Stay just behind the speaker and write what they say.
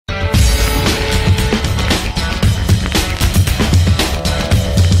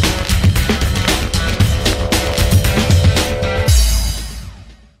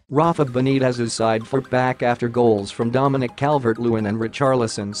Rafa Benitez's side fought back after goals from Dominic Calvert-Lewin and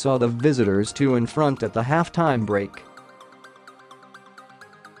Richarlison saw the visitors 2 in front at the half-time break.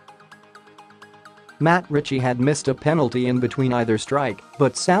 Matt Ritchie had missed a penalty in between either strike,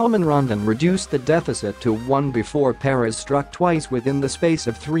 but Salomon Rondon reduced the deficit to 1 before Perez struck twice within the space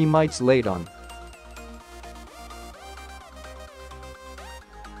of 3 minutes late on.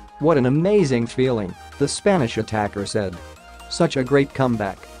 "What an amazing feeling," the Spanish attacker said. "Such a great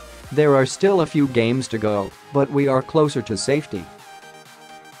comeback. There are still a few games to go, but we are closer to safety."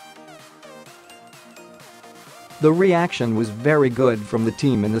 The reaction was very good from the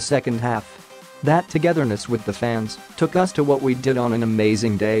team in the second half. That togetherness with the fans took us to what we did on an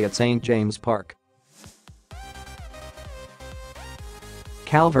amazing day at St. James Park.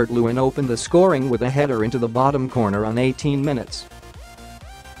 Calvert-Lewin opened the scoring with a header into the bottom corner on 18 minutes.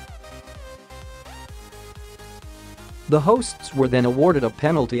 The hosts were then awarded a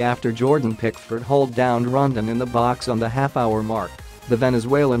penalty after Jordan Pickford hauled down Rondon in the box on the half-hour mark. The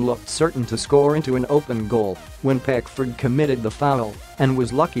Venezuelan looked certain to score into an open goal when Pickford committed the foul and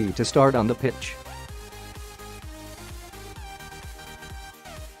was lucky to start on the pitch.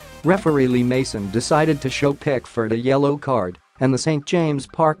 Referee Lee Mason decided to show Pickford a yellow card, and the St. James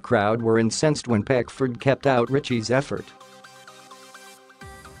Park crowd were incensed when Pickford kept out Ritchie's effort.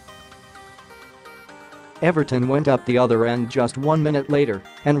 Everton went up the other end just 1 minute later,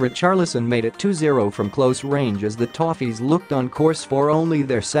 and Richarlison made it 2-0 from close range as the Toffees looked on course for only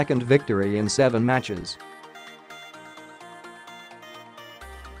their second victory in 7 matches.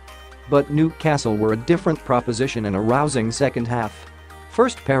 But Newcastle were a different proposition in a rousing second half.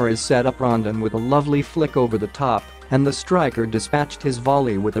 First, Perez set up Rondon with a lovely flick over the top, and the striker dispatched his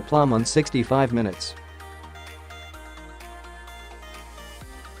volley with aplomb on 65 minutes.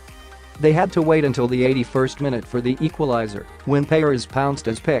 They had to wait until the 81st minute for the equaliser, when Perez pounced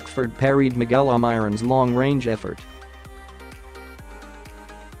as Pickford parried Miguel Almiron's long-range effort.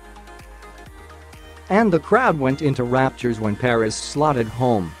 And the crowd went into raptures when Perez slotted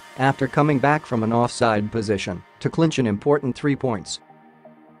home, after coming back from an offside position, to clinch an important 3 points.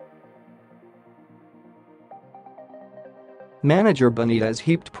 Manager Benitez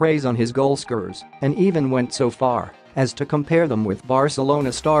heaped praise on his goalscorers and even went so far as to compare them with Barcelona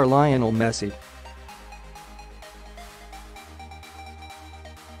star Lionel Messi.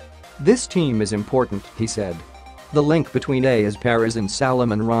 "This team is important," he said. "The link between Ayoze Perez and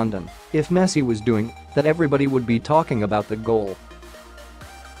Salomon Rondon. If Messi was doing that, everybody would be talking about the goal."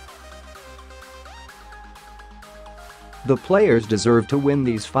 The players deserve to win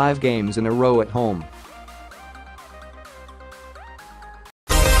these 5 games in a row at home.